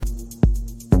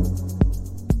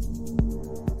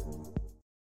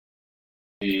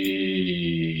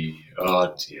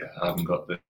Oh dear, I haven't got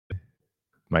the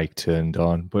mic turned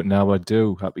on, but now I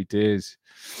do. Happy days.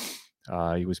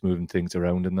 He was moving things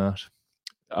around in that.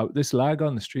 This lag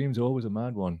on the stream's always a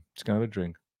mad one. Just gonna have a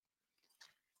drink.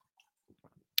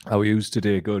 How are you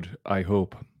today? Good, I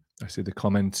hope. I see the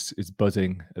comments is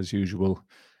buzzing as usual.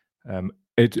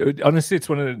 Honestly, it's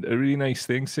one of the really nice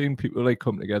things seeing people like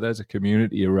come together as a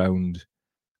community around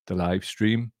the live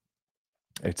stream.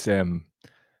 It's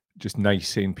just nice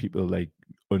seeing people like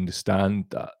understand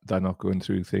that they're not going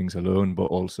through things alone, but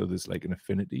also there's like an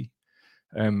affinity.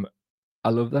 I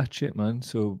love that shit, man.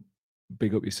 So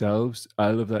big up yourselves.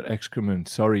 I love that excrement.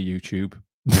 Sorry, YouTube.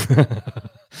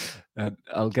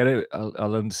 I'll get it.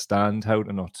 I'll understand how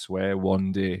to not swear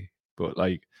one day, but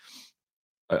like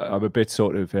I'm a bit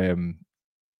sort of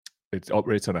it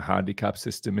operates on a handicap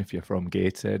system if you're from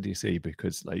Gateshead, you see,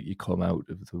 because like you come out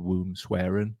of the womb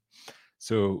swearing.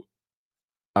 So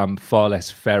I'm far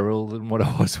less feral than what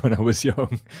I was when I was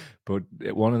young, but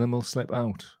one of them will slip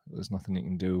out. There's nothing you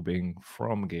can do being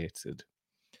from Gateshead.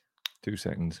 2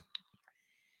 seconds.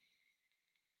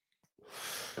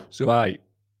 So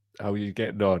how are you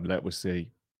getting on? Let us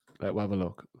see. Let's have a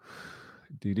look.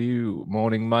 Did you?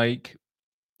 Morning, Mike.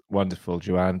 Wonderful,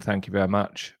 Joanne. Thank you very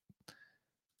much.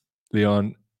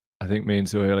 Leon, I think me and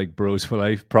Zoe are like bros for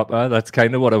life proper. That's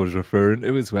kind of what I was referring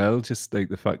to as well. Just like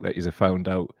the fact that you've found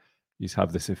out you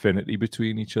have this affinity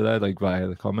between each other, like via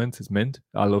the comments, is mint.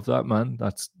 I love that, man.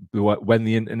 That's when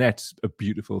the internet's a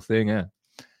beautiful thing, yeah.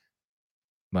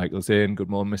 Michael's in. Good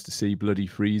morning, Mr. C. Bloody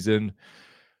freezing.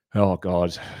 Oh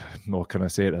God, what can I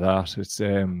say to that? It's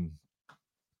speaking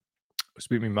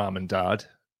to my mum and dad.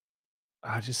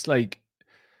 I just like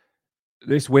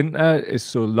this winter is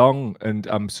so long, and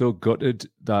I'm so gutted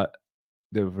that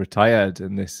they've retired,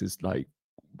 and this is like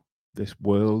this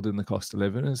world and the cost of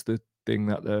living is the thing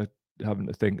that they're having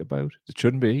to think about. It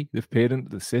shouldn't be. They've paid into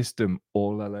the system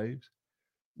all their lives.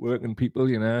 Working people,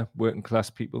 you know, working class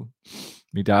people.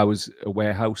 My dad was a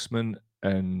warehouseman,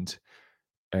 and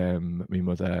my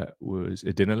mother was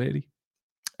a dinner lady,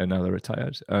 and now they're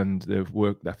retired, and they've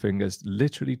worked their fingers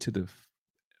literally to the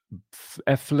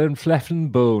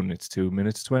Flefflin bone. It's 2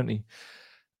 minutes 20,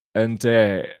 and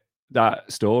that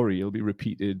story will be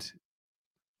repeated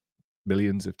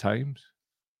millions of times,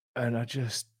 and I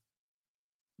just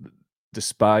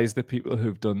despise the people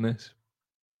who've done this.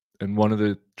 And one of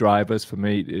the drivers for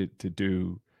me to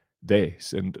do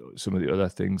this and some of the other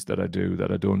things that I do that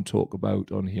I don't talk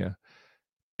about on here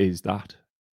is that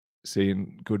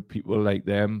seeing good people like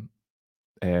them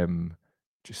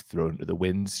just thrown to the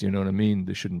winds, you know what I mean?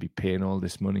 They shouldn't be paying all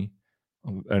this money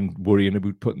and worrying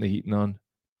about putting the heating on.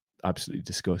 Absolutely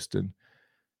disgusting.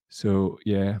 So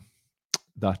yeah,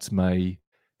 that's my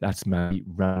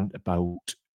rant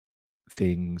about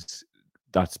things.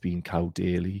 That's been Cow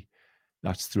Daily.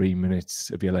 That's 3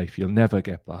 minutes of your life you'll never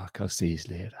get back. I'll see you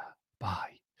later.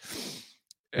 Bye.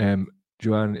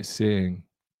 Joanne is saying,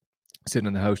 sitting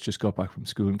in the house, just got back from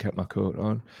school and kept my coat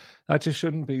on. That just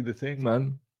shouldn't be the thing,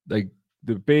 man. Like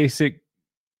the basics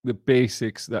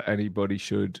that anybody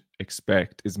should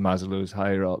expect is Maslow's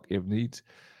hierarchy of needs.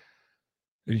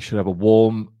 And you should have a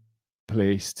warm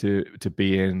place to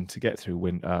be in to get through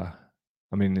winter.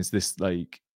 I mean, is this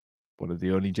like one of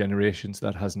the only generations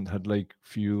that hasn't had like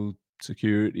fuel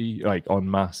security, like en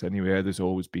masse anywhere? There's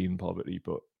always been poverty,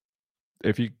 but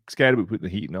if you're scared about putting the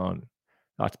heating on,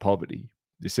 that's poverty.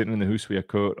 You're sitting in the house with your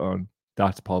coat on,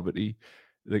 that's poverty.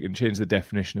 They can change the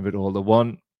definition of it all they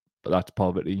want, but that's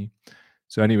poverty.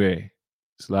 So anyway,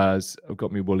 Slaz, I've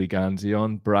got my woolly Gansey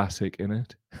on, Brassic in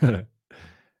it.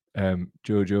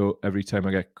 Jojo, every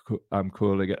time I'm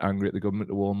cold, I get angry at the government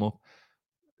to warm up.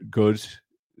 Good.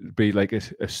 Be like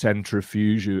a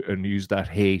centrifuge and use that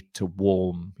hate to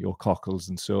warm your cockles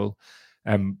and soul.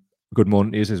 Good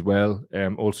morning to you as well.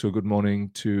 Also good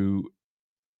morning to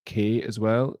Kay as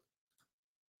well.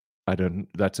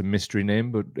 That's a mystery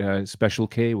name, but Special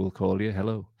K will call you.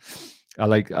 Hello. I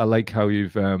like how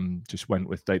you've just went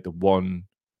with like the one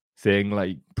thing,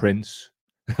 like Prince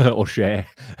or Cher.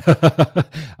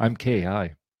 I'm K.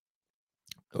 Hi.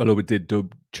 Although we did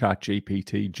dub Chat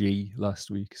GPT G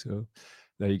last week, so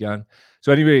there you go.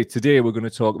 So anyway, today we're going to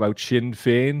talk about Sinn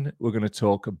Féin. We're going to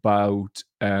talk about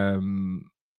some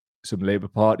Labour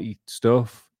Party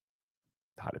stuff,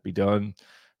 how to be done,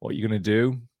 what you're going to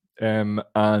do,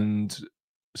 and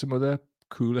some other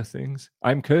cooler things.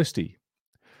 I'm Kirsty.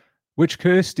 Which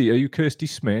Kirsty? Are you Kirsty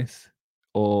Smith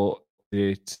or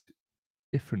is it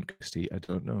different Kirsty? I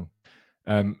don't know.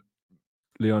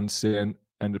 Leon's saying,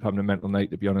 ended up having a mental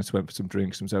night, to be honest. Went for some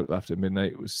drinks, was out after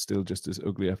midnight. It was still just as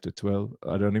ugly after 12.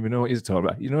 I don't even know what he's talking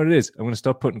about. You know what it is? I'm going to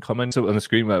stop putting comments up on the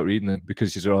screen without reading them,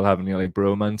 because you're all having like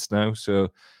bromance now. So,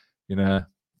 now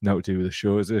to do with the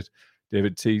show, is it?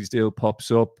 David Teasdale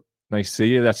pops up. Nice to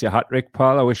see you. That's your hat trick,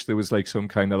 pal. I wish there was like some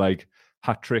kind of like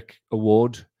hat trick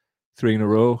award. 3 in a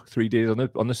row, 3 days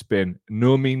on the spin.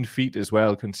 No mean feat as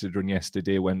well, considering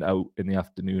yesterday went out in the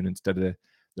afternoon instead of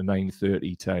the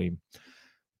 9:30 time.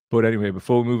 But anyway,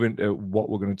 before we move into what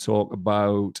we're going to talk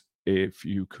about, if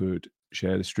you could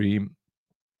share the stream,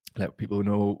 let people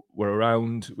know we're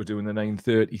around. We're doing the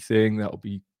 9:30 thing. That'll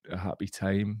be a happy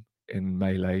time in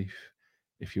my life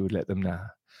if you would let them know.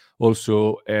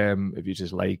 Also, if you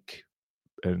just like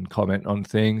and comment on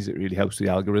things, it really helps the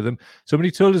algorithm. Somebody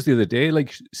told us the other day,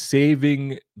 like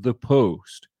saving the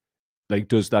post, like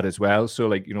does that as well. So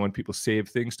like, when people save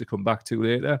things to come back to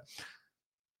later.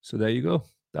 So there you go.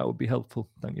 That would be helpful.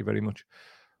 Thank you very much.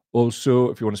 Also,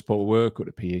 if you want to support work, go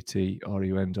to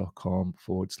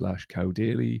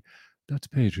patreon.com/cowdaily. That's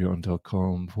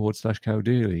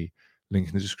patreon.com/cowdaily. Link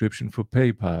in the description for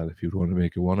PayPal if you'd want to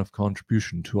make a one-off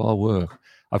contribution to our work.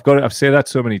 I've said that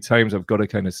so many times, I've got to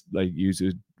kind of like use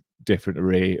a different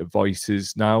array of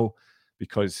voices now,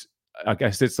 because I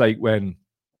guess it's like when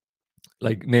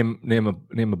like name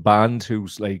a band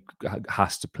who's like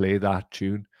has to play that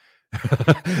tune.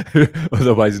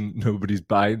 Otherwise nobody's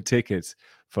buying tickets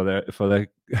for their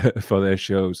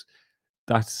shows.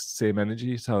 That's the same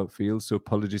energy. It's how it feels. So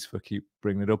apologies for keep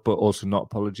bringing it up, but also not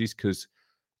apologies, because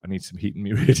I need some heat in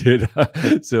my radiator.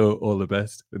 So all the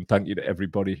best, and thank you to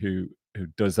everybody who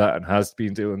does that and has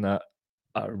been doing that.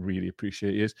 I really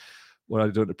appreciate it. What I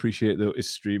don't appreciate though is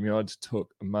StreamYard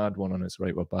took a mad one on us.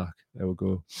 Right, we're back. There we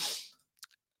go.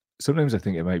 Sometimes I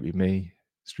think it might be me,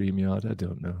 StreamYard. I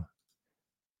don't know.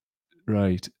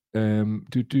 Right.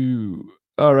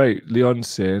 All right. Leon's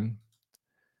saying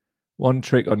one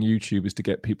trick on YouTube is to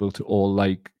get people to all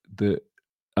like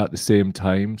at the same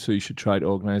time. So you should try to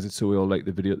organize it so we all like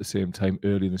the video at the same time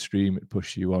early in the stream. It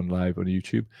pushes you on live on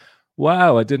YouTube.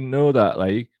 Wow, I didn't know that.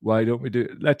 Like, why don't we do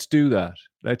it? Let's do that.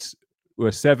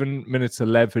 We're 7 minutes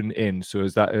 11 in. So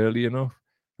is that early enough?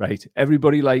 Right.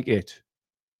 Everybody like it.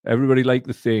 Everybody like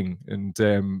the thing,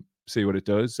 and see what it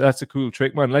does. That's a cool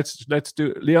trick, man. Let's do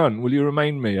it. Leon, will you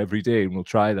remind me every day, and we'll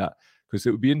try that, because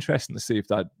it would be interesting to see if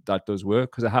that does work.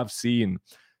 Because I have seen,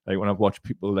 like when I've watched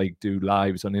people like do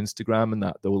lives on Instagram and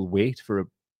that, they'll wait for a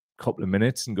couple of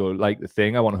minutes and go like the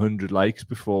thing. I want 100 likes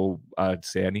before I'd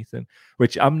say anything,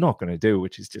 which I'm not going to do,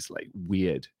 which is just like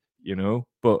weird,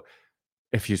 But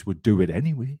if you would do it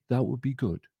anyway, that would be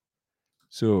good.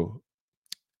 So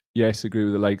yes, agree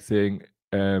with the like thing.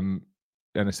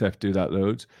 NSF do that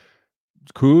loads.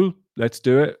 Cool, let's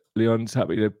do it. Leon's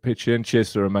happy to pitch in.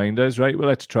 Cheers for reminders, right? Well,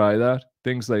 let's try that.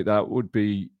 Things like that would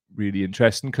be really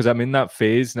interesting, because I'm in that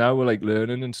phase now. We're like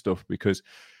learning and stuff, because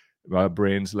my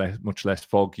brain's much less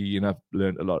foggy, and I've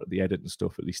learned a lot of the edit and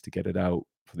stuff, at least to get it out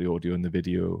for the audio and the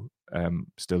video.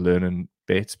 Still learning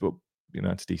bits, but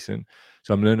it's decent.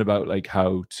 So I'm learning about like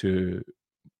how to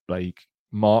like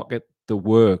market the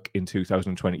work in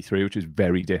 2023, which is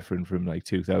very different from like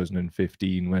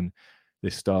 2015 when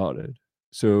this started.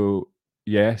 So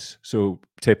yes, so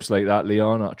tips like that,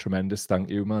 Leon, are tremendous. Thank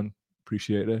you, man.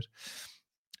 Appreciate it.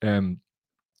 I'm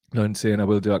saying I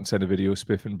will do that and send a video.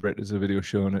 Spiff and Brit as a video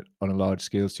showing it on a large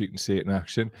scale so you can see it in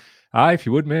action. If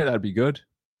you would, mate, that'd be good.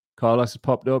 Carlos has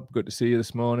popped up. Good to see you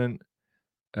this morning.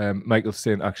 Michael's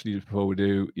saying, actually, before we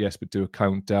do, yes, but do a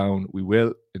countdown. We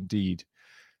will indeed.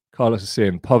 Carlos is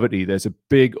saying poverty. There's a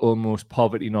big, almost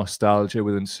poverty nostalgia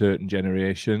within certain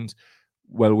generations.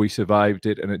 Well, we survived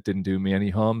it and it didn't do me any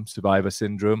harm. Survivor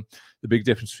syndrome. The big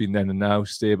difference between then and now,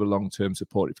 stable, long-term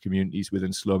supportive communities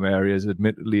within slum areas,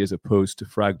 admittedly, as opposed to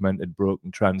fragmented,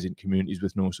 broken, transient communities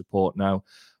with no support now,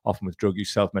 often with drug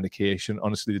use, self-medication.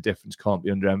 Honestly, the difference can't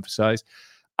be underemphasized.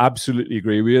 Absolutely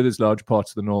agree with you. There's large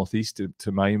parts of the Northeast,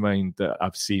 to my mind, that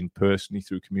I've seen personally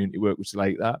through community work, which is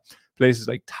like that. Places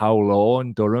like Towlaw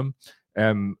and Durham,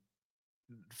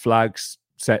 flag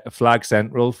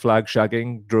central, flag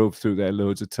shagging, drove through there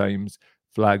loads of times,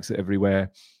 flags everywhere.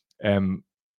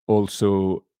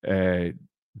 Also,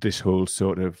 this whole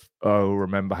sort of,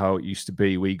 remember how it used to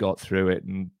be, we got through it,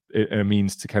 and it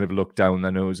means to kind of look down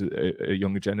their nose at a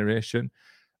younger generation.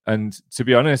 And to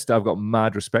be honest, I've got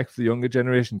mad respect for the younger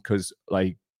generation, because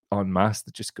like en masse,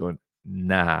 they're just going,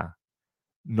 nah,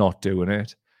 not doing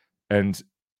it. And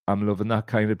I'm loving that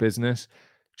kind of business.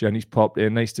 Jenny's popped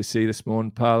in. Nice to see you this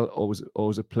morning, pal.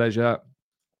 Always a pleasure.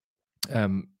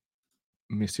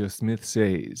 Monsieur Smith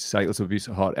says, cycles of abuse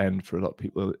are hard end for a lot of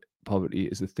people. Poverty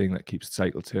is the thing that keeps the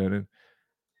cycle turning.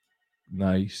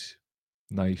 Nice.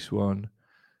 Nice one.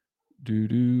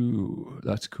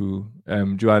 That's cool.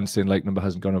 Joanne's saying like number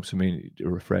hasn't gone up, so me to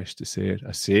refresh to say it.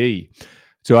 I see.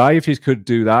 So if you could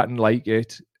do that and like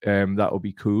it, that would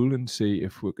be cool, and see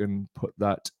if we can put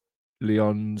that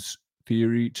Leon's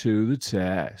theory to the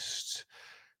test.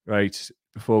 Right,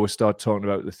 before we start talking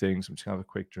about the things, I'm just gonna have a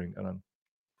quick drink and I'm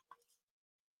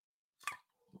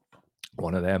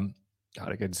one of them.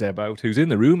 Gotta get Zeb out. Who's in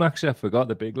the room actually? I forgot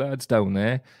the big lad's down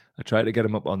there. I tried to get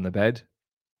him up on the bed.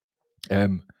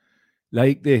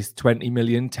 Like this 20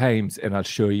 million times, and I'll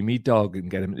show you me dog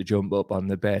and get him to jump up on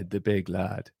the bed, the big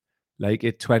lad. Like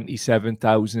it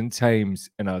 27,000 times,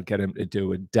 and I'll get him to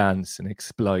do a dance and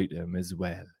exploit him as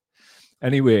well.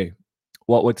 Anyway,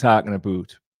 what we're talking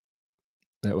about.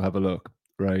 Let's have a look.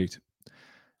 Right.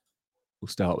 We'll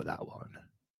start with that one.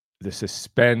 The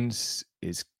suspense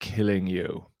is killing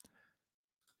you.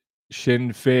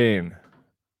 Sinn Féin.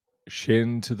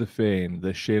 Shin to the Féin.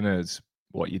 The Shinners.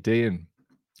 What you doing?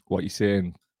 What you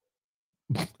saying?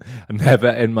 I never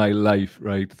in my life,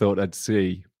 right, thought I'd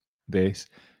see this.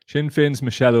 Sinn Féin's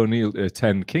Michelle O'Neill to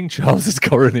attend King Charles's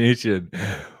coronation.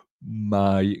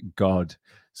 My God.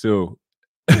 So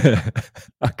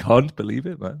I can't believe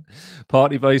it, man.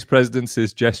 Party vice president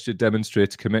says gesture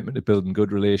demonstrates commitment to building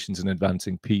good relations and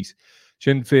advancing peace.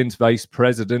 Sinn Féin's vice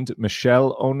president,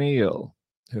 Michelle O'Neill,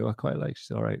 who I quite like,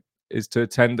 she's all right, is to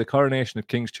attend the coronation of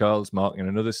King Charles, marking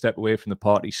another step away from the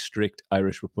party's strict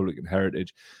Irish Republican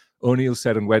heritage. O'Neill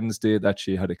said on Wednesday that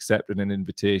she had accepted an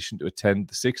invitation to attend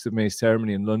the 6th of May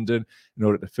ceremony in London in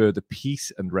order to further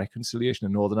peace and reconciliation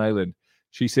in Northern Ireland.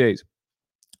 She says,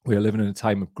 "We are living in a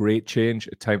time of great change,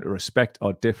 a time to respect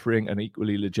our differing and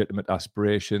equally legitimate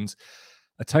aspirations,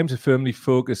 a time to firmly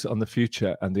focus on the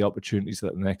future and the opportunities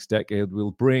that the next decade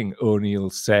will bring," O'Neill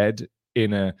said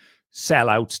in a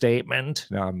sellout statement.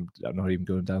 No, I'm not even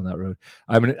going down that road.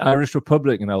 "I'm an Irish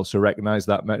Republican and I also recognise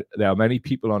that there are many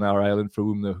people on our island for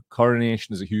whom the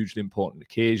coronation is a hugely important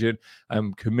occasion.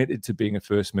 I'm committed to being a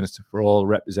First Minister for all,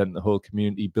 representing the whole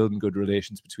community, building good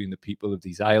relations between the people of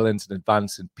these islands and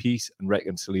advancing peace and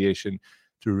reconciliation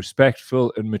through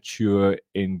respectful and mature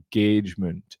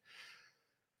engagement."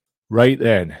 Right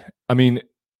then. I mean,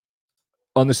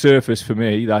 on the surface, for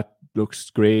me, that looks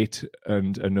great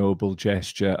and a noble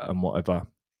gesture and whatever.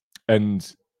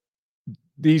 And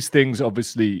these things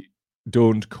obviously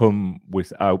don't come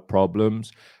without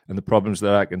problems. And the problems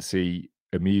that I can see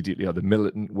immediately are the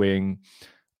militant wing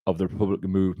of the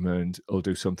Republican movement will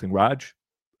do something raj.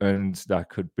 And that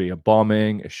could be a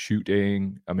bombing, a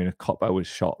shooting. I mean, a cop I was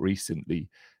shot recently.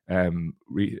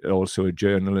 Also a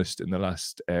journalist in the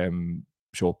last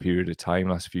short period of time,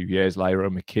 last few years, Lyra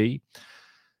McKee.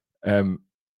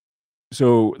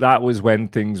 So that was when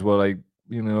things were like,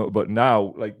 but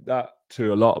now like that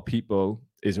to a lot of people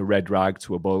is a red rag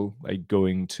to a bull, like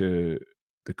going to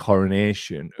the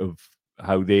coronation of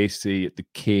how they see it, the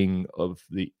king of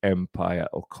the empire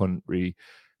or country.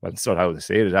 Well, it's not how they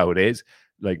say it, it's how it is,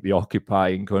 like the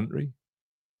occupying country.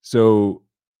 So,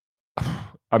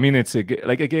 I mean, it's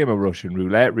like a game of Russian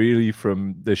roulette, really,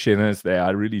 from the Shinners there.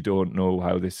 I really don't know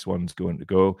how this one's going to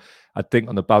go. I think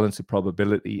on the balance of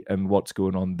probability and what's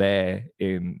going on there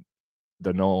in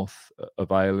the north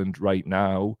of Ireland right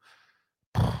now,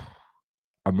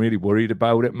 I'm really worried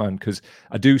about it, man, because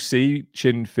I do see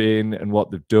Sinn Féin and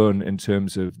what they've done in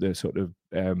terms of the sort of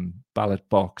ballot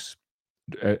box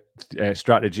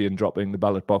strategy and dropping the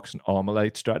ballot box and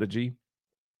Armalite strategy.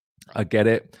 I get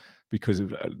it because of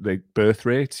the birth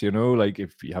rates, like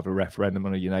if you have a referendum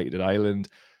on a united Ireland,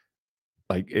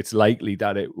 like it's likely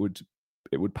that it would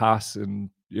pass. And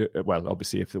well,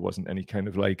 obviously if there wasn't any kind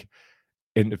of like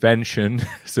intervention,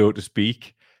 so to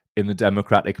speak, in the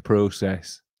democratic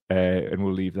process, and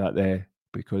we'll leave that there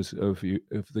because of the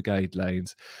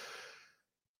guidelines.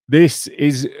 This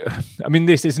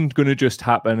isn't going to just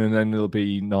happen and then there'll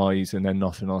be noise and then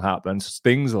nothing will happen.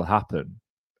 Things will happen.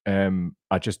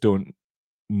 I just don't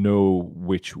know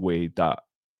which way that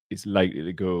is likely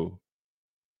to go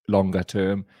longer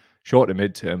term. Short to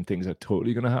mid-term, things are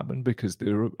totally going to happen because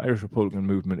the Irish Republican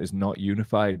movement is not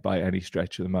unified by any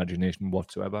stretch of the imagination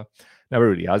whatsoever. Never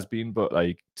really has been, but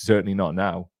like certainly not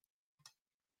now.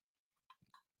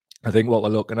 I think what we're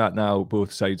looking at now,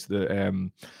 both sides of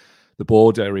the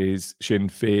border, is Sinn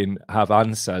Féin have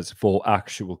answers for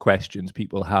actual questions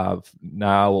people have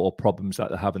now or problems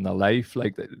that they have in their life,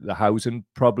 like the housing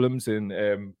problems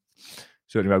in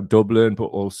certainly around Dublin, but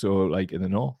also like in the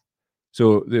north.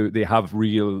 So they have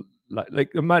real,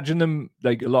 like imagine them,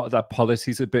 like a lot of that policy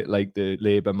is a bit like the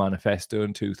Labour manifesto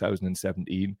in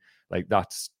 2017. Like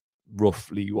that's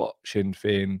roughly what Sinn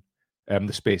Féin,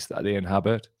 the space that they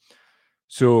inhabit.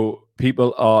 So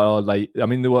people are like, I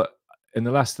mean, there were in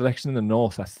the last election in the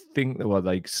North, I think they were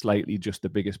like slightly just the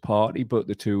biggest party, but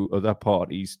the two other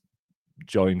parties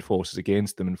joined forces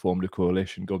against them and formed a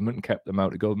coalition government and kept them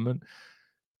out of government.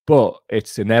 But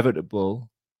it's inevitable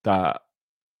that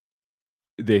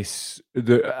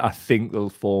I think they'll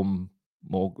form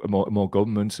more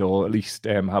governments, or at least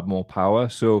have more power.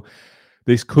 So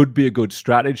this could be a good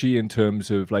strategy in terms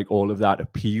of like all of that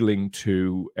appealing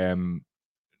to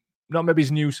not maybe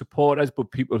his new supporters,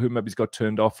 but people who maybe got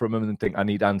turned off from him and think, I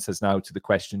need answers now to the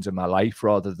questions in my life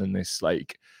rather than this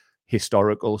like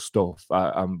historical stuff.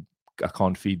 I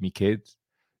can't feed me kids,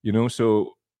 you know.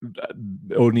 So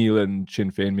O'Neill and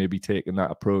Sinn Féin may be taking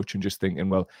that approach and just thinking,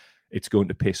 well, it's going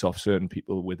to piss off certain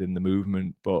people within the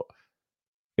movement, but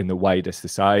in the wider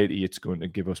society, it's going to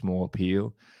give us more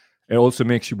appeal. It also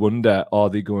makes you wonder, are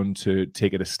they going to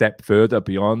take it a step further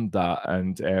beyond that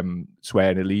and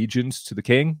swear an allegiance to the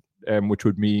king, which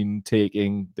would mean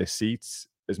taking the seats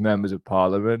as members of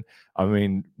parliament? I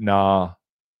mean, I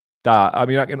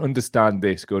can understand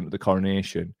this going to the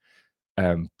coronation,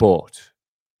 but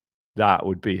that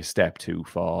would be a step too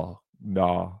far.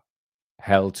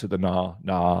 Hell to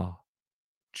the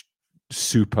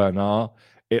super.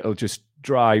 It'll just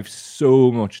drive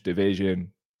so much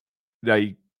division,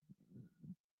 like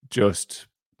just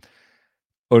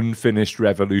unfinished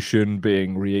revolution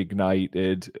being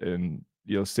reignited, and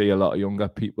you'll see a lot of younger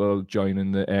people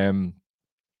joining the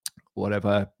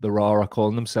whatever the RAW are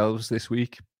calling themselves this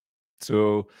week.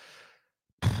 So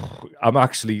I'm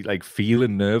actually like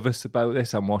feeling nervous about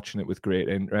this. I'm watching it with great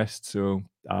interest. So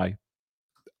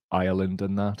Ireland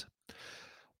and that,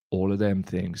 all of them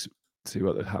things. See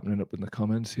what they're happening up in the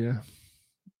comments here.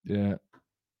 Yeah.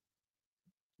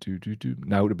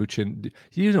 Now to Buchin,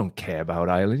 you don't care about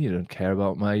Ireland. You don't care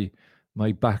about my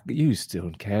back. You still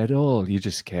don't care at all. You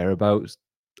just care about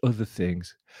other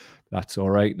things. That's all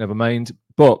right. Never mind.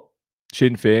 But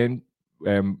Sinn Féin,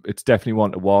 it's definitely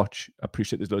one to watch. I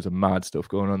appreciate there's loads of mad stuff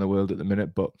going on in the world at the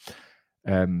minute, but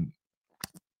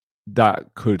that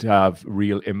could have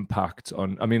real impact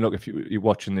on. I mean, look, if you're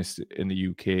watching this in the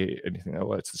UK, anything like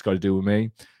that, it's got to do with me.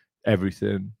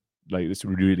 Everything. Like, this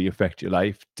would really affect your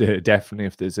life. Definitely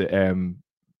if there's a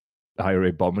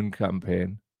IRA bombing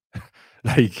campaign,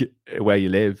 like where you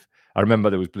live. I remember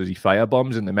there was bloody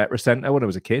firebombs in the Metro Centre when I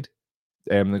was a kid.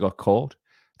 They got caught.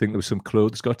 I think there was some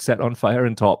clothes got set on fire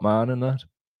in Top Man and that.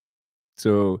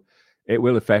 So it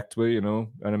will affect me, you know.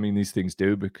 And I mean, these things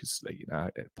do, because, like, you know,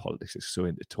 politics is so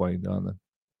intertwined, aren't they?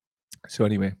 So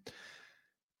anyway,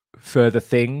 further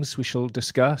things we shall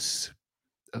discuss.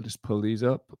 I'll just pull these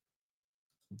up.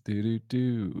 Hold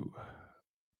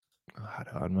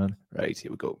on, man. Right,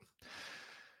 here we go.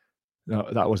 No,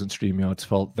 that wasn't StreamYard's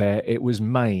fault there. It was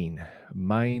mine.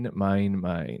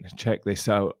 Check this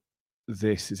out.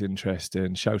 This is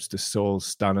interesting. Shouts to Saul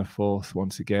Staniforth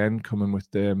once again, coming with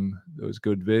those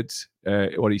good vids.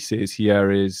 What he says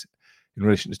here is, in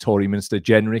relation to Tory Minister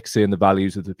Jenrick saying the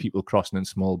values of the people crossing in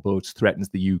small boats threatens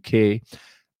the UK.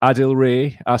 Adil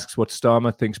Ray asks what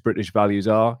Starmer thinks British values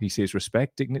are. He says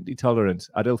respect, dignity, tolerance.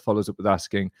 Adil follows up with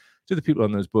asking, do the people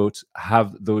on those boats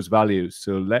have those values?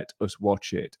 So let us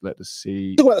watch it. Let us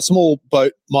see. Talk about the small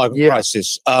boat migrant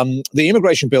crisis. The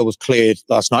immigration bill was cleared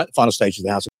last night, the final stage of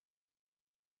the House.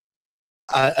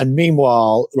 And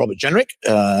meanwhile, Robert Jenrick,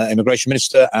 immigration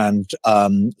minister, and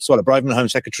Suella Braverman, Home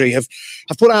Secretary, have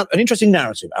put out an interesting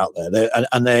narrative out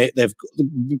there, they've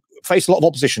faced a lot of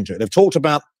opposition to it. They've talked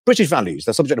about British values.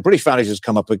 The subject of British values has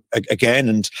come up again,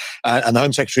 and the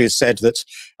Home Secretary has said that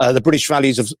the British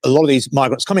values of a lot of these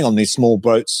migrants coming on these small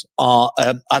boats are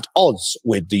at odds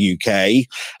with the UK.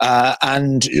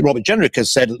 And Robert Jenrick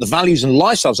has said that the values and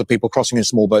lifestyles of people crossing in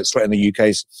small boats threaten the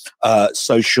UK's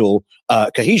social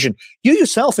cohesion. You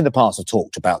yourself in the past have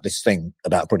talked about this thing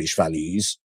about British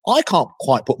values. I can't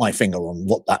quite put my finger on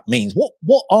what that means.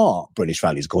 What are British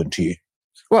values according to you?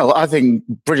 Well, I think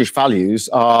British values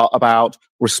are about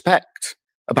respect,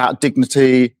 about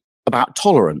dignity, about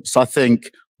tolerance. I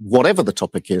think whatever the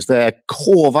topic is, they're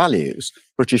core values,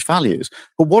 British values.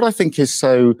 But what I think is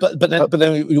so... But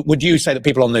then would you say that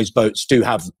people on those boats do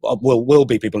have, will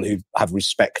be people who have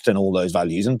respect and all those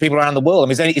values, and people around the world?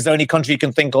 I mean, is there any country you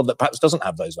can think of that perhaps doesn't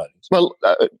have those values? Well,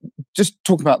 just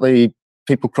talking about the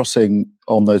people crossing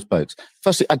on those boats.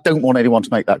 Firstly, I don't want anyone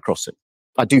to make that crossing.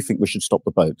 I do think we should stop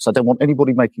the boats. I don't want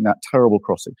anybody making that terrible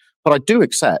crossing. But I do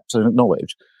accept and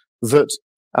acknowledge that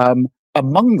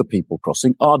among the people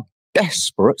crossing are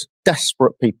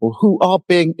desperate people who are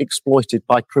being exploited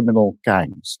by criminal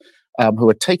gangs, who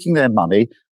are taking their money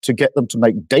to get them to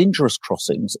make dangerous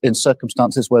crossings in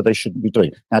circumstances where they shouldn't be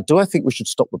doing. Now, do I think we should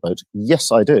stop the boats?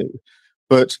 Yes, I do.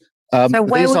 But So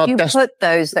where would you put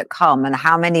those that come, and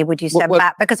how many would you send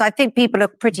back? Because I think people are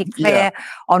pretty clear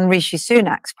on Rishi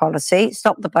Sunak's policy.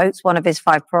 Stop the boats, one of his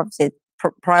 5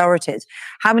 priorities.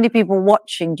 How many people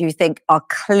watching do you think are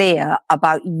clear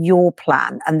about your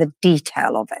plan and the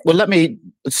detail of it? Well, let me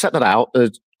set that out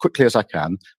as quickly as I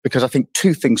can, because I think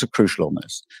 2 things are crucial on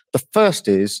this. The first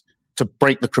is to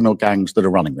break the criminal gangs that are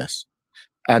running this.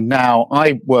 And now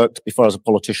I worked before as a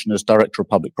politician as Director of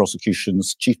Public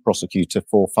Prosecutions, Chief Prosecutor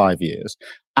for 5 years.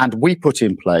 And we put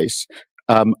in place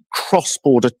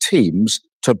cross-border teams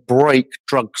to break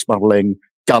drug smuggling,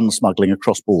 gun smuggling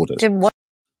across borders. Talk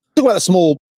about a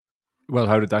small... Well,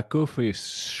 how did that go for you,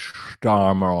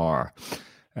 Starmer?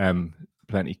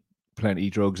 Plenty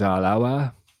drugs all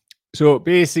hour. So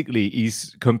basically,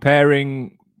 he's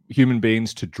comparing human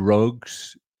beings to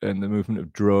drugs and the movement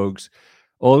of drugs.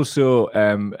 Also,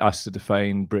 asked to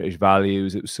define British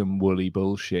values. It was some woolly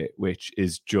bullshit, which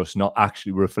is just not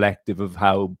actually reflective of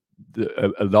how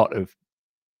a lot of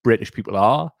British people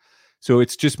are. So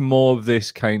it's just more of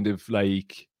this kind of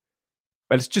like,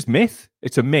 well, it's just myth.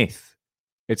 It's a myth.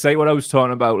 It's like what I was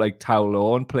talking about, like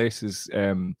Towlow and places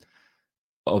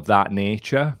of that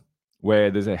nature,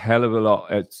 where there's a hell of a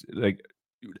lot. It's like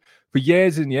for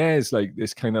years and years, like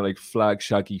this kind of like flag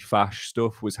shaggy fash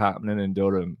stuff was happening in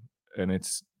Durham. And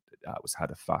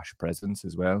had a fash presence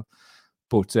as well,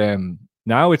 but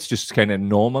now it's just kind of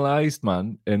normalized,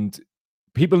 man. And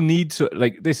people need to,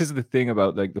 like, this is the thing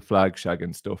about like the flag shag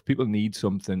and stuff. People need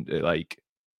something to like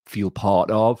feel part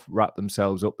of, wrap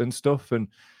themselves up in stuff, and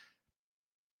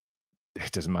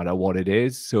it doesn't matter what it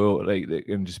is. So like they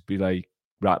can just be like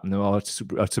wrapping them. Oh,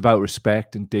 it's about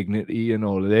respect and dignity and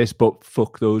all of this, but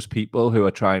fuck those people who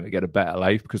are trying to get a better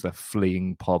life because they're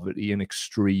fleeing poverty and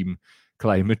extreme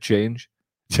climate change.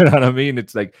 Do you know what I mean?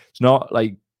 It's like, it's not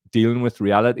like dealing with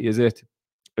reality, is it?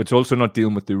 It's also not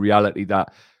dealing with the reality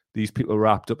that these people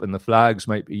wrapped up in the flags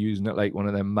might be using it like one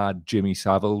of them mad Jimmy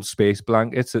Savile space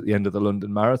blankets at the end of the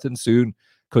London Marathon soon,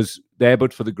 because there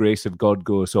but for the grace of God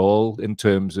go us all in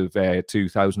terms of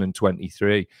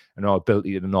 2023 and our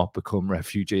ability to not become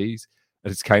refugees.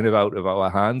 And it's kind of out of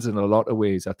our hands in a lot of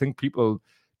ways. I think people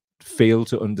fail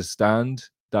to understand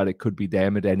that it could be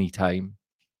them at any time.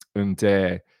 And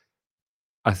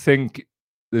I think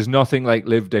there's nothing like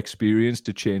lived experience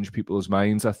to change people's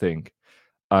minds, I think.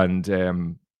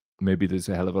 And maybe there's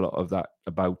a hell of a lot of that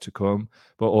about to come.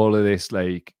 But all of this,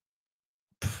 like,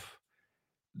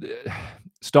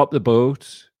 stop the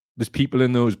boats. There's people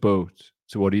in those boats.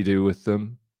 So what do you do with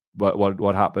them?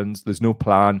 What happens? There's no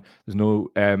plan. There's no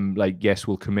like, yes,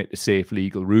 we'll commit to safe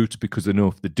legal routes, because they know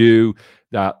if they do,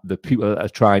 that the people that are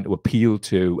trying to appeal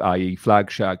to, i.e. flag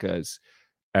shaggers,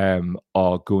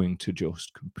 are going to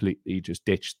just completely just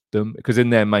ditch them, because in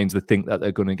their minds they think that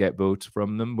they're going to get votes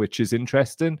from them, which is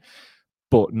interesting,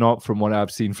 but not from what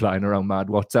I've seen flying around mad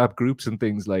WhatsApp groups and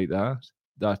things like that.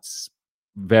 That's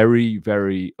very,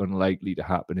 very unlikely to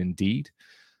happen indeed.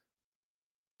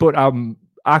 But I'm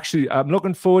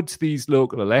looking forward to these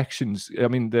local elections. I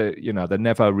mean, they're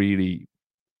never really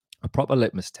a proper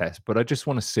litmus test, but I just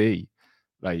want to see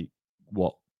like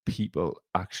what people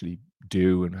actually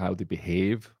do and how they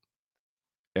behave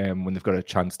when they've got a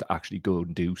chance to actually go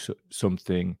and do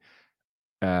something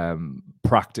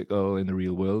practical in the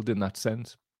real world in that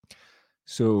sense.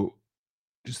 So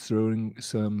just throwing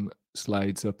some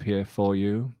slides up here for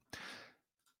you,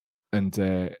 and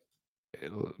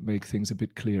it'll make things a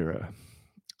bit clearer.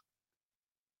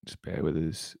 Just bear with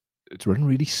us. It's running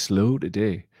really slow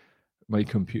today, my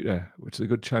computer, which is a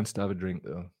good chance to have a drink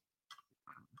though.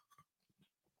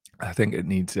 I think it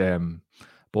needs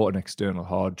bought an external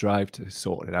hard drive to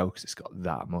sort it out, because it's got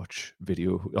that much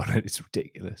video on it. It's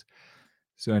ridiculous.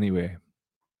 So anyway,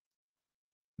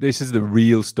 this is the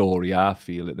real story, I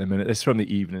feel, at the minute. This is from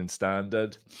the Evening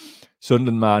Standard.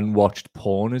 Sunderland man watched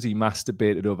porn as he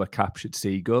masturbated over captured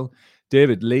seagull.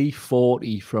 David Lee,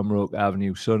 40, from Roke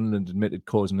Avenue, Sunderland, admitted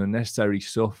causing unnecessary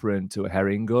suffering to a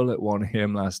herring gull at 1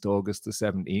 a.m. last August the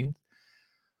 17th.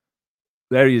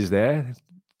 There he is there.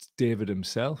 It's David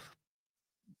himself.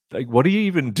 Like, what do you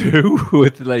even do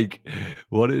with, like,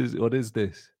 what is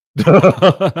this?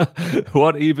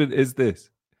 What even is this?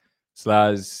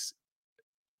 Slaz,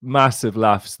 massive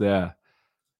laughs there.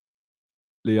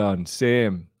 Leon,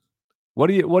 same. What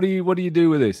do you do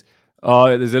with this?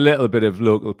 Oh, there's a little bit of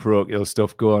local parochial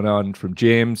stuff going on from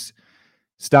James.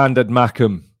 Standard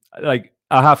Mackham. Like,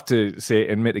 I have to say,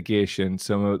 in mitigation,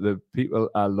 some of the people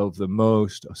I love the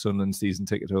most are Sunderland season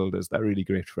ticket holders. They're really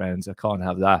great friends. I can't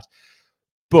have that.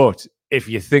 But if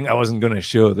you think I wasn't going to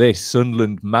show this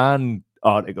Sunderland Man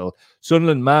article,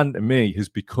 Sunderland Man to me has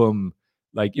become,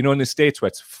 like, you know, in the States where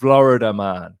it's Florida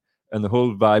Man, And the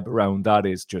whole vibe around that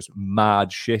is just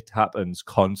mad shit happens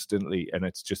constantly. And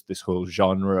it's just this whole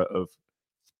genre of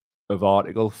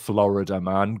article, Florida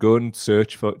man. Go and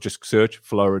search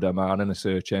Florida man in a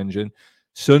search engine.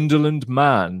 Sunderland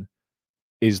man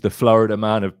is the Florida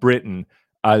man of Britain.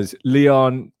 As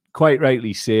Leon quite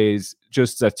rightly says,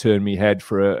 just as I turn me head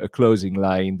for a closing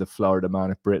line, the Florida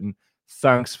man of Britain.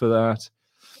 Thanks for that.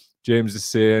 James is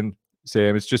saying,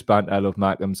 same, it's just banter. I love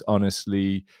Mackems.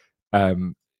 Honestly,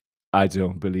 I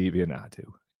don't believe you, and I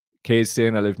do. Kay's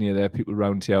saying, I live near there. People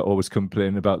around here always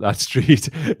complain about that street.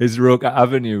 Is Roker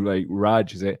Avenue like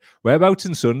Raj? Is it? Whereabouts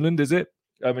in Sunderland is it?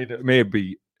 I mean, it may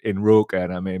be in Roker,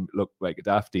 and I may look like a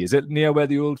dafty. Is it near where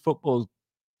the old football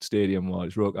stadium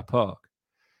was, Roker Park?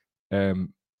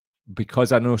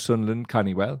 Because I know Sunderland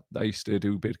canny well. I used to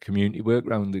do a bit of community work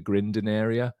around the Grindon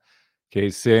area.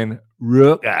 Kay's saying,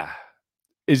 Roker.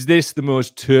 Is this the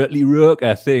most turtly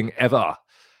Roker thing ever?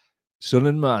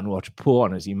 Sunderland man watch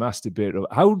porn as he masturbated.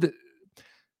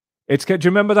 Do you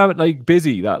remember that like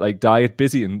Busy, that like Diet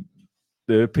Busy in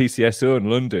the PCSO in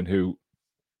London, who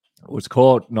was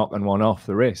caught knocking one off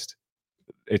the wrist?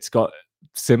 It's got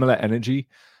similar energy.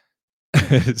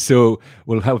 So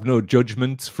we'll have no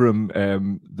judgments from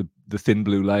the thin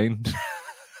blue line.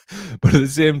 But at the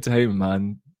same time,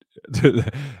 man,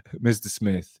 Mr.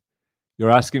 Smith, you're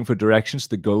asking for directions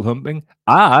to gull humping.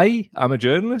 I'm a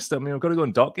journalist. I mean, I've got to go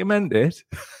and document it.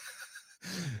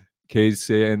 Kay's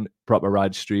saying, proper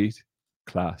Raj Street.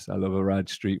 Class. I love a Raj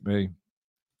Street, me.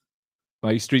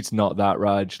 My street's not that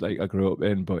Raj like I grew up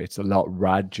in, but it's a lot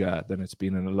Raja than it's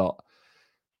been in a lot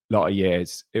of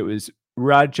years. It was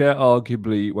Raja,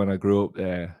 arguably, when I grew up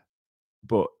there,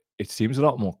 but it seems a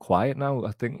lot more quiet now.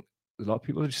 I think a lot of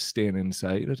people are just staying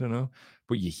inside. I don't know.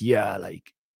 But you hear,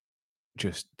 like,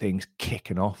 just things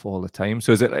kicking off all the time.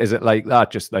 So is it like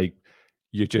that? Just like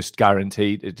you're just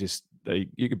guaranteed it. Just like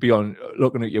you could be on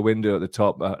looking at your window at the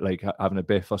top, like having a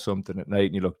biff or something at night,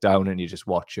 and you look down and you're just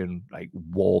watching like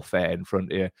warfare in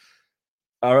front of you.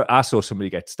 I saw somebody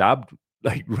get stabbed.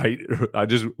 Like right, I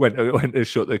just went to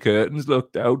shut the curtains,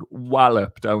 looked out,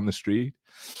 wallop down the street.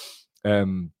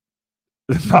 It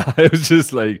was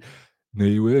just like,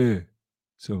 no way.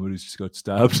 Somebody's just got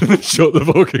stabbed and shut the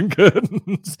fucking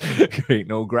curtains. Ain't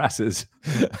no grasses.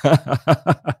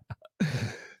 A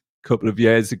couple of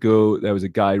years ago, there was a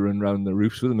guy running around the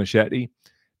roofs with a machete.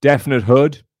 Definite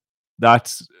hood.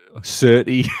 That's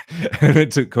 30. And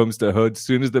it comes to hood. As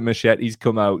soon as the machetes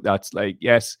come out, that's like,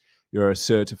 yes, you're a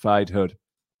certified hood.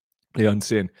 Leon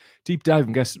saying, deep dive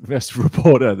and guest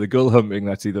reporter, the gull humping,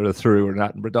 that's either a through or an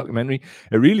Attenborough documentary.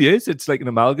 It really is. It's like an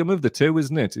amalgam of the two,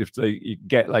 isn't it? If like, you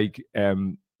get like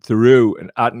through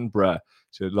an Attenborough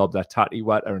to lob that tatty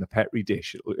water in a petri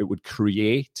dish, it would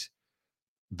create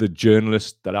the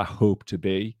journalist that I hope to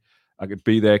be. I could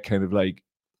be there kind of like,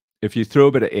 if you throw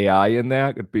a bit of AI in there,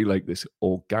 it could be like this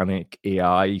organic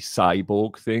AI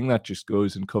cyborg thing that just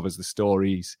goes and covers the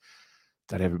stories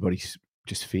that everybody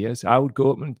just fears. I would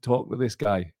go up and talk to this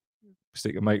guy,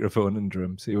 stick a microphone under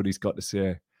him, see what he's got to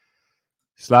say.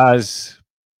 Slaz,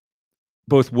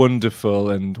 both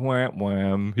wonderful and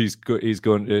wham. He's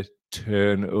going to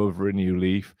turn over a new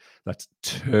leaf. That's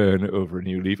turn over a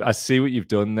new leaf. I see what you've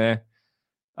done there.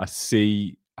 I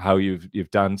see how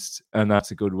you've danced, and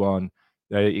that's a good one.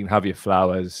 There you can have your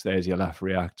flowers. There's your laugh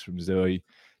react from Zoe.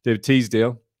 David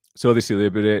Teasdale. Saw this the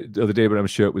other day, but I'm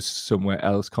sure it was somewhere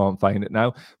else. Can't find it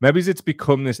now. Maybe it's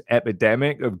become this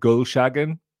epidemic of gull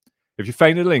shagging. If you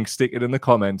find a link, stick it in the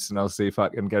comments, and I'll see if I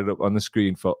can get it up on the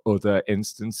screen for other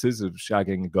instances of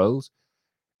shagging gulls.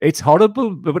 It's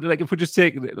horrible, but like if we just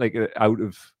take like out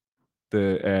of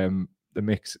the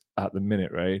mix at the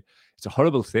minute, right? It's a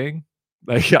horrible thing.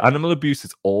 Like animal abuse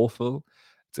is awful.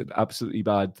 It's an absolutely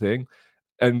bad thing,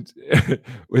 and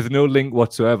with no link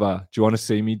whatsoever. Do you want to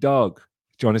see me dog?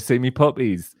 Do you want to see me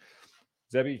puppies?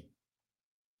 Zeb.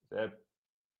 Oh,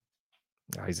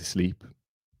 he's asleep.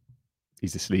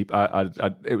 He's asleep.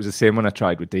 It was the same when I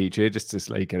tried with DJ, just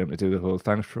to like get him to do the whole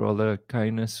thanks for all the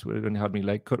kindness when he had me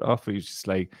leg cut off. He was just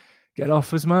like, get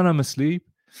off us, man, I'm asleep.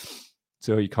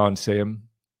 So you can't see him,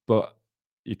 but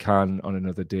you can on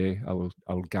another day. I will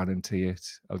guarantee it.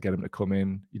 I'll get him to come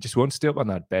in. He just won't stay up on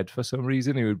that bed for some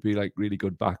reason. He would be like really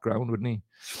good background, wouldn't he?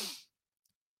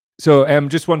 So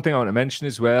just one thing I want to mention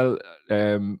as well.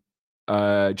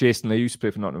 Jason Lee used to play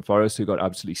for Nottingham Forest, who got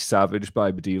absolutely savaged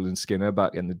by Baddiel and Skinner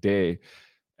back in the day.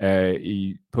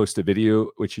 He posted a video,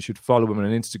 which you should follow him on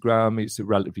Instagram. It's a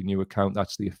relatively new account.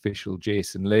 That's the official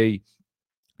Jason Lee.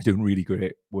 He's doing really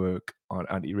great work on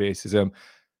anti-racism.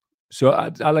 So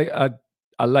I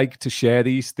I like to share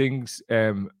these things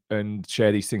and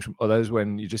share these things from others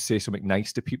when you just say something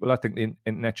nice to people. I think the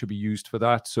internet should be used for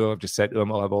that. So I've just said to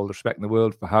them, I'll have all the respect in the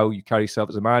world for how you carry yourself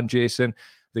as a man, Jason.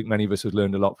 I think many of us have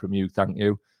learned a lot from you. Thank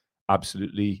you.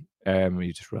 Absolutely.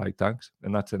 You just right, thanks.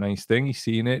 And that's a nice thing. He's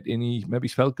seen it and he maybe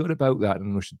felt good about that.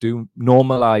 And we should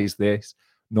normalize this,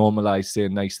 normalize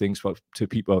saying nice things to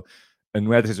people. And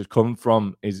where this has come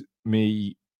from is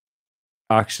me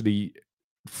actually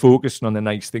focusing on the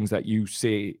nice things that you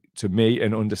say to me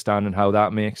and understanding how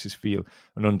that makes us feel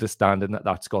and understanding that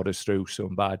that's got us through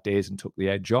some bad days and took the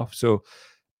edge off. So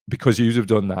because you have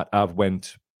done that, I've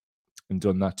went and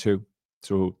done that too.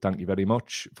 So thank you very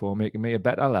much for making me a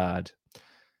better lad.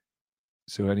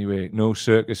 So anyway, no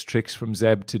circus tricks from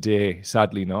Zeb today.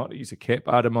 Sadly not. He's a kip.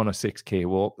 I had him on a 6K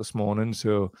walk this morning,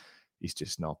 so he's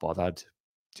just not bothered.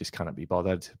 Just cannot be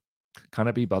bothered.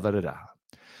 Cannot be bothered at all.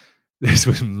 This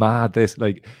was mad. This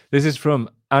is from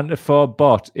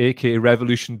Antifa aka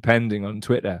Revolution Pending on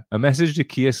Twitter. A message to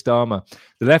Keir Starmer.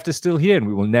 The left is still here and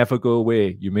we will never go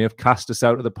away. You may have cast us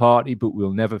out of the party, but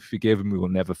we'll never forgive and we will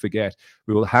never forget.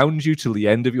 We will hound you till the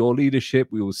end of your leadership.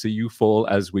 We will see you fall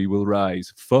as we will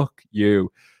rise. Fuck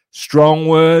you. Strong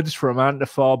words from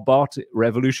Antifa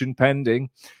Revolution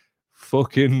Pending.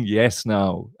 Fucking yes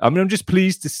now. I mean, I'm just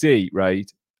pleased to see,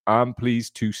 right? I'm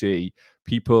pleased to see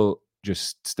people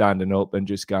just standing up and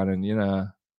just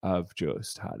going, I've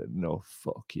just had enough.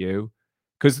 Fuck you.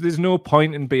 Because there's no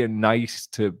point in being nice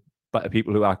to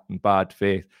people who act in bad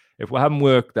faith. If we haven't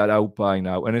worked that out by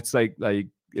now, and it's like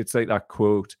that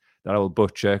quote that I'll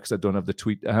butcher because I don't have the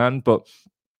tweet to hand, but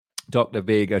Dr.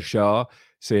 Vega Shah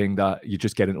saying that you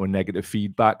just get into a negative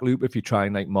feedback loop if you try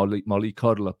and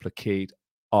mollycoddle or placate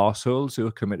arseholes who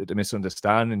are committed to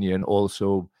misunderstanding you and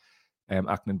also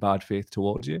acting in bad faith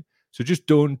towards you. So just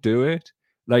don't do it.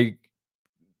 We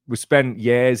spent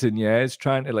years and years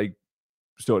trying to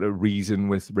sort of reason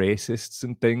with racists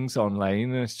and things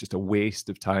online, and it's just a waste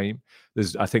of time.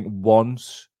 There's, I think,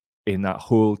 once in that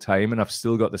whole time, and I've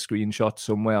still got the screenshot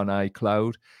somewhere on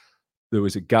iCloud, there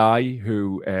was a guy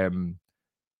who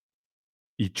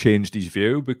he changed his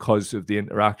view because of the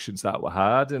interactions that were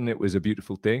had, and it was a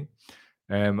beautiful thing.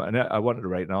 And I wanted to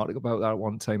write an article about that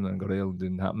one time, and then got ill and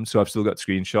didn't happen. So I've still got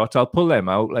screenshots. I'll pull them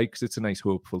out, because it's a nice,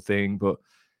 hopeful thing. But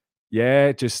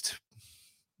yeah, just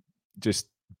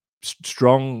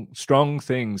strong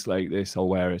things like this are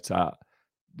where it's at.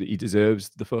 He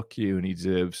deserves the fuck you, and he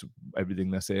deserves everything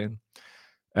they're saying.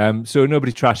 So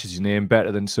nobody trashes your name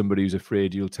better than somebody who's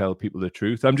afraid you'll tell people the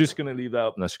truth. I'm just going to leave that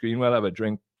up on the screen while I have a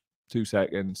drink. 2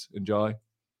 seconds. Enjoy.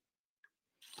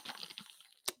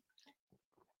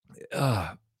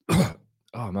 Oh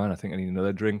man, I think I need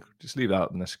another drink. Just leave that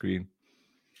up on the screen.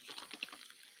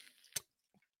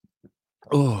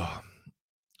 Oh,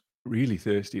 really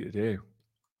thirsty today.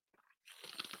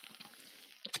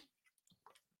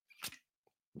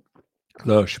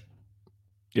 Lush.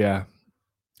 Yeah.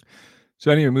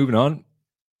 So anyway, moving on.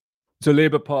 So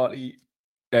Labour Party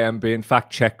being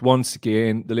fact-checked once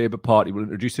again. The Labour Party will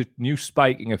introduce a new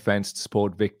spiking offence to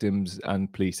support victims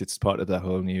and police. It's part of the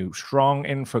whole new strong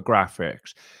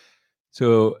infographics.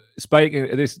 So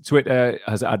spiking, this Twitter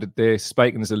has added this.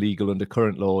 Spiking is illegal under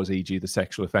current laws, e.g. the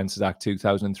Sexual Offences Act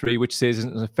 2003, which says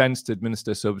it's an offence to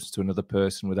administer substance to another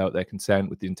person without their consent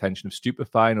with the intention of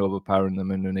stupefying or overpowering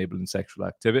them and enabling sexual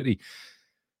activity.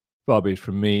 Probably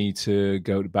from me to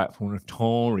go to bat for one of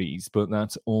Tories, but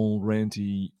that's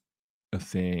already a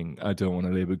thing. I don't want a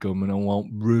Labour government. I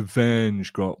want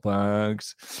revenge, grot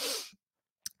bags.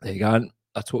 There you go.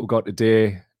 That's what we've got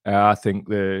today. I think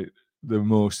the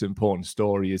most important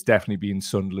story is definitely being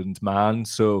Sunderland man.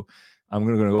 So I'm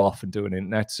going to go off and do an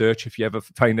internet search. If you ever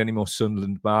find any more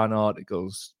Sunderland man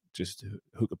articles, just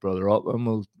hook a brother up and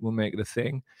we'll make it a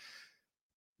thing.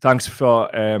 Thanks for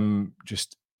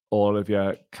just all of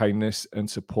your kindness and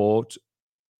support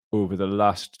over the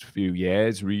last few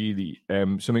years. Really,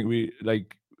 there's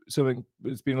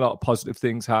been a lot of positive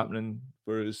things happening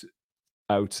for us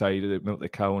outside of the Milk the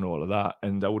Cow and all of that,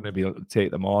 and I wouldn't be able to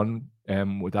take them on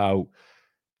without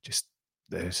just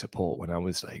the support when I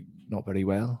was not very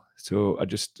well. So I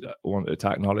just wanted to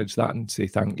acknowledge that and say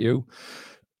thank you.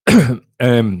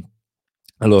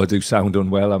 Although I do sound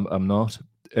unwell, I'm not.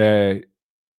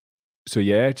 So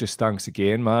yeah, just thanks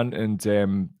again, man.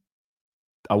 And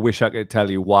I wish I could tell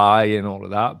you why and all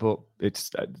of that, but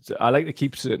I like to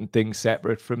keep certain things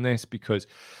separate from this because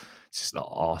it's just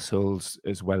not arseholes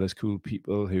as well as cool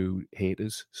people who hate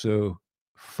us. So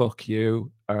fuck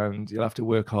you, and you'll have to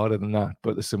work harder than that.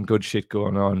 But there's some good shit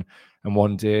going on, and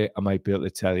one day I might be able to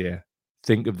tell you.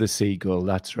 Think of the seagull.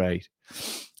 That's right.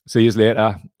 See you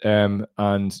later,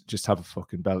 and just have a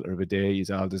fucking belter of a day.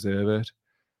 You'll deserve it.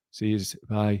 See you.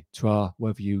 Bye. Twa.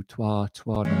 Love you. Twa.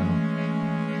 Twa now.